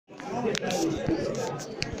Hello.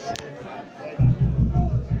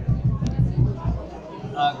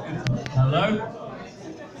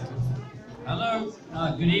 Hello.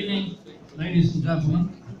 Good evening, ladies and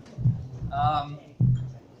gentlemen.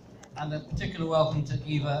 And a particular welcome to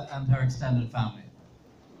Eva and her extended family.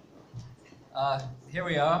 Here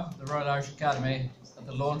we are, the Royal Irish Academy, at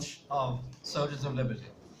the launch of Soldiers of Liberty.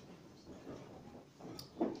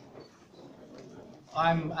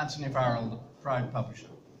 I'm Anthony Farrell, the proud publisher.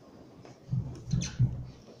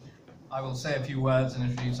 I will say a few words and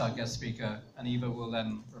introduce our guest speaker, and Eva will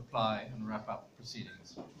then reply and wrap up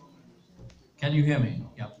proceedings. Can you hear me?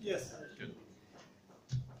 Yeah. Yes. Good.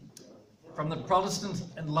 From the Protestant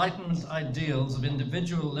Enlightenment ideals of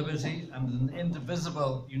individual liberty and an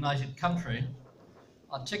indivisible united country,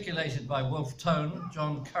 articulated by Wolfe Tone,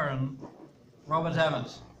 John Curran, Robert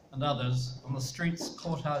Emmet, and others on the streets,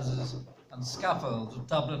 courthouses, and scaffolds of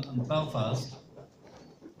Dublin and Belfast,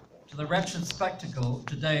 to the wretched spectacle of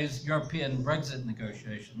today's European Brexit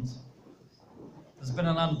negotiations, there's been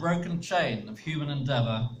an unbroken chain of human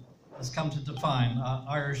endeavour that's come to define our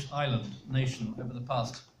Irish island nation over the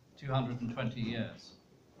past 220 years.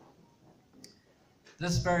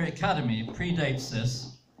 This very academy predates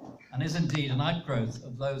this and is indeed an outgrowth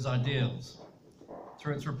of those ideals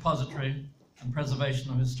through its repository and preservation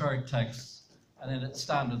of historic texts and in its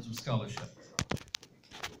standards of scholarship.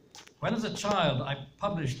 When as a child I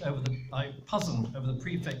puzzled over the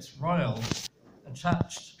prefix royal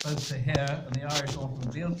attached both to here and the Irish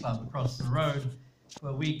Automobile Club across the road,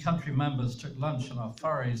 where we country members took lunch on our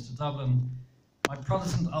forays to Dublin, my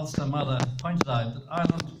Protestant Ulster mother pointed out that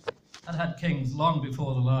Ireland had had kings long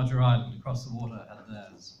before the larger island across the water had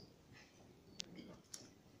theirs.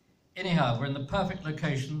 Anyhow, we're in the perfect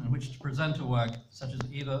location in which to present a work such as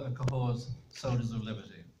Eva Ó Cathaoir's Soldiers of Liberty,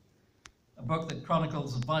 a book that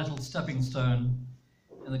chronicles a vital stepping stone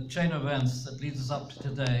in the chain of events that leads us up to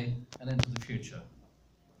today and into the future.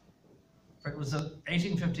 For it was the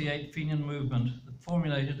 1858 Fenian movement that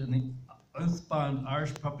formulated in the oath-bound Irish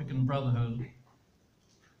Republican Brotherhood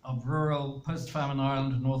of rural post-famine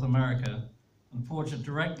Ireland and North America and forged a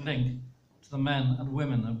direct link to the men and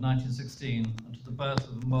women of 1916 and to the birth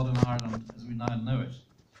of modern Ireland as we now know it.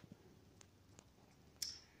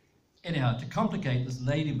 Anyhow, to complicate this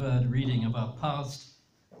ladybird reading of our past,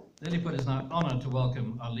 Lilliput is now honoured to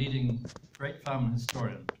welcome our leading great famine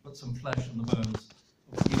historian to put some flesh on the bones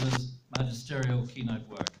of Eva's magisterial keynote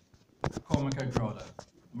work, Cormac O'Grada,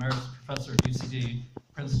 Emeritus Professor at UCD,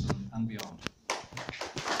 Princeton and beyond.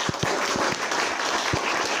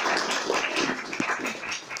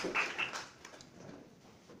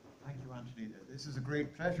 Thank you, Anthony. This is a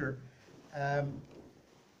great pleasure. And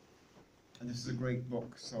this is a great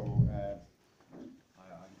book, so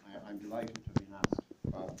I'm delighted to have been asked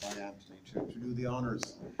by Anthony to do the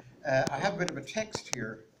honours. I have a bit of a text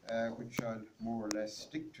here, which I'll more or less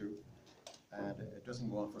stick to, and it doesn't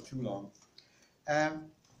go on for too long.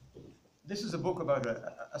 This is a book about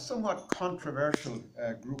a somewhat controversial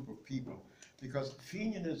group of people, because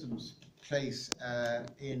Fenianism's place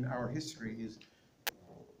in our history is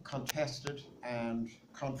contested and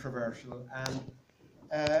controversial and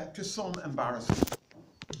to some embarrassing.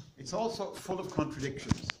 It's also full of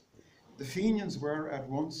contradictions. The Fenians were at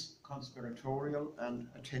once conspiratorial and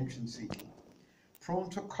attention-seeking, prone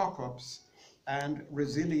to cock-ups and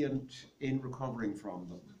resilient in recovering from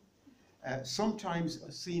them. Sometimes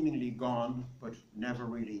seemingly gone, but never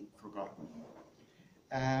really forgotten.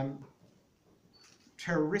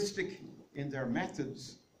 Terroristic in their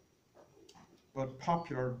methods, but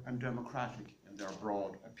popular and democratic in their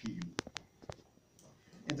broad appeal.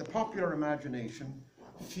 In the popular imagination,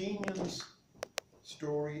 Fenian's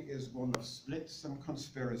story is one of splits and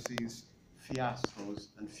conspiracies, fiascos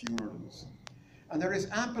and funerals. And there is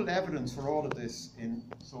ample evidence for all of this in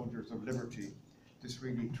Soldiers of Liberty, this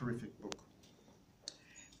really terrific book.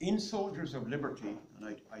 In Soldiers of Liberty,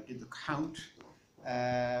 and I did the count,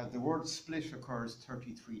 the word split occurs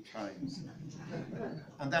 33 times.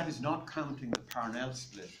 And that is not counting the Parnell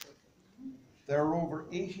split. There are over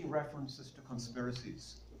 80 references to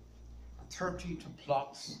conspiracies, 30 to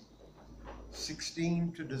plots,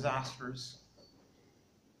 16 to disasters,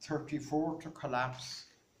 34 to collapse,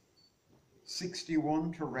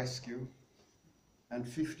 61 to rescue, and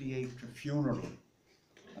 58 to funeral.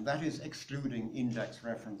 And that is excluding index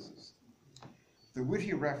references. The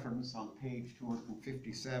witty reference on page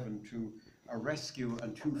 257 to a rescue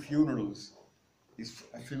and 2 funerals is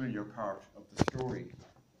a familiar part of the story.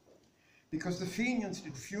 Because the Fenians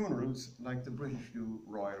did funerals like the British do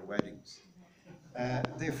royal weddings.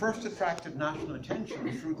 They first attracted national attention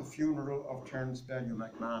through the funeral of Terence Bellew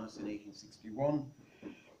McManus in 1861,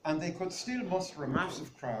 And they could still muster a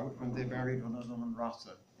massive crowd when they buried Dublin and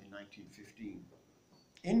Rossa in 1915.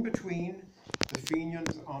 In between, the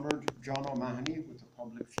Fenians honoured John O'Mahony with a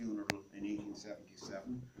public funeral in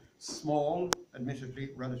 1877, small, admittedly,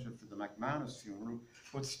 relative to the McManus funeral,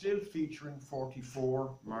 but still featuring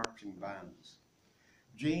 44 marching bands.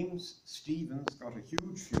 James Stephens got a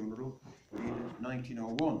huge funeral in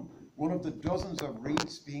 1901, one of the dozens of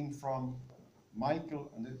wreaths being from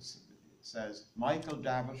Michael, and it says, Michael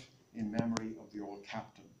Davitt in memory of the old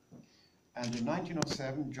captain. And in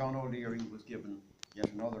 1907, John O'Leary was given yet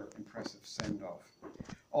another impressive send-off.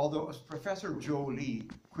 Although, as Professor Joe Lee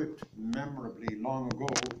quipped memorably long ago,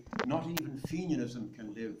 not even Fenianism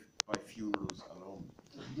can live by funerals alone.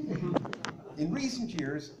 In recent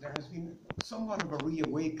years, there has been somewhat of a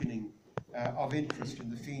reawakening of interest in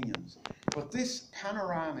the Fenians, but this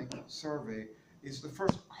panoramic survey is the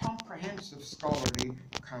first comprehensive scholarly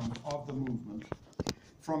account of the movement,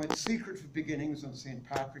 from its secretive beginnings on St.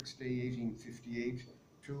 Patrick's Day 1858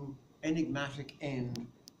 to enigmatic end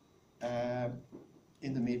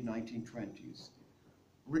in the mid-1920s.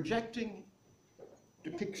 Rejecting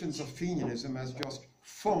depictions of Fenianism as just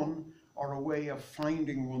fun or a way of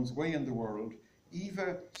finding one's way in the world,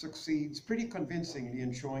 Eva succeeds pretty convincingly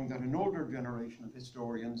in showing that an older generation of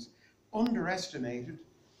historians underestimated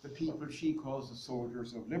the people she calls the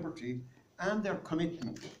soldiers of liberty and their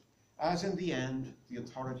commitment, as in the end the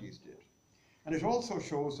authorities did. And it also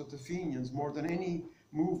shows that the Fenians, more than any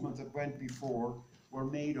movement that went before, were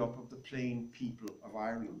made up of the plain people of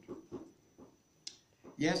Ireland.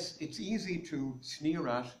 Yes, it's easy to sneer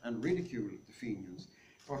at and ridicule the Fenians,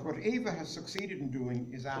 but what Eva has succeeded in doing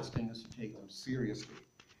is asking us to take them seriously.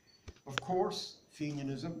 Of course,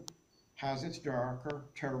 Fenianism has its darker,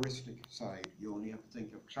 terroristic side. You only have to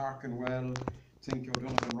think of Clerkenwell, think of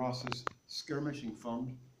Donovan Ross's skirmishing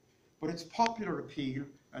fund, but its popular appeal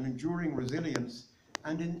and enduring resilience,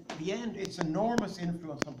 and in the end, its enormous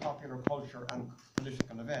influence on popular culture and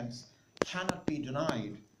political events cannot be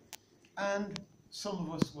denied, and some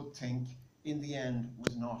of us would think, in the end,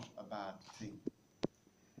 was not a bad thing.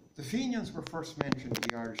 The Fenians were first mentioned in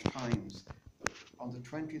the Irish Times on the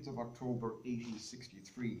 20th of October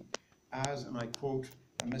 1863 as, and I quote,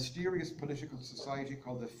 a mysterious political society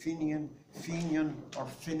called the Fenian or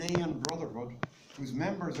Fenian Brotherhood, whose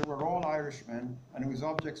members were all Irishmen and whose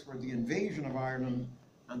objects were the invasion of Ireland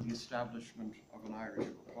and the establishment of an Irish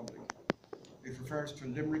Republic. It refers to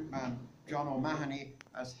Limerick man John O'Mahony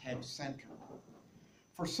as head centre.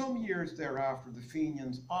 For some years thereafter, the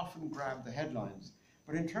Fenians often grabbed the headlines,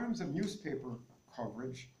 but in terms of newspaper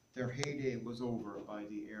coverage, their heyday was over by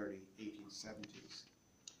the early 1870s.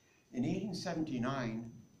 In 1879,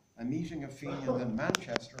 a meeting of Fenians in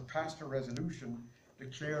Manchester passed a resolution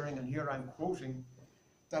declaring, and here I'm quoting,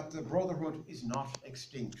 that the Brotherhood is not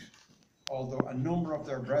extinct, although a number of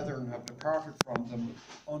their brethren have departed from them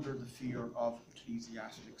under the fear of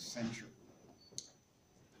ecclesiastic censure.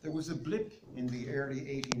 There was a blip in the early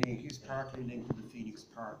 1880s, partly linked to the Phoenix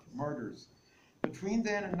Park murders. Between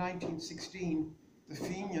then and 1916, the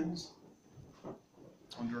Fenians,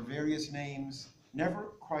 under various names, never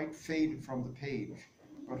quite faded from the page,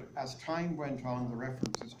 but as time went on, the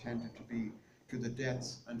references tended to be to the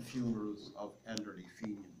deaths and funerals of elderly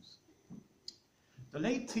Fenians. The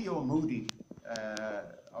late Theo Moody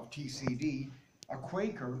of TCD, a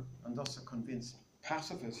Quaker and thus a convinced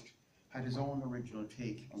pacifist, had his own original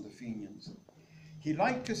take on the Fenians. He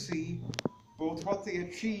liked to see both what they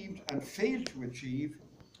achieved and failed to achieve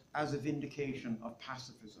as a vindication of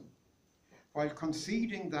pacifism, while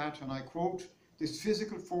conceding that, and I quote, this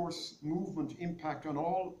physical force movement impact on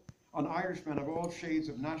Irishmen of all shades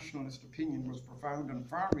of nationalist opinion was profound and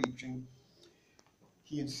far-reaching.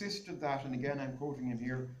 He insisted that, and again I'm quoting him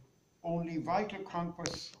here, the only vital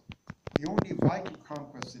conquests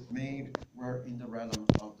it made were in the realm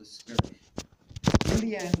of the spirit. In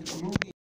the end, Moody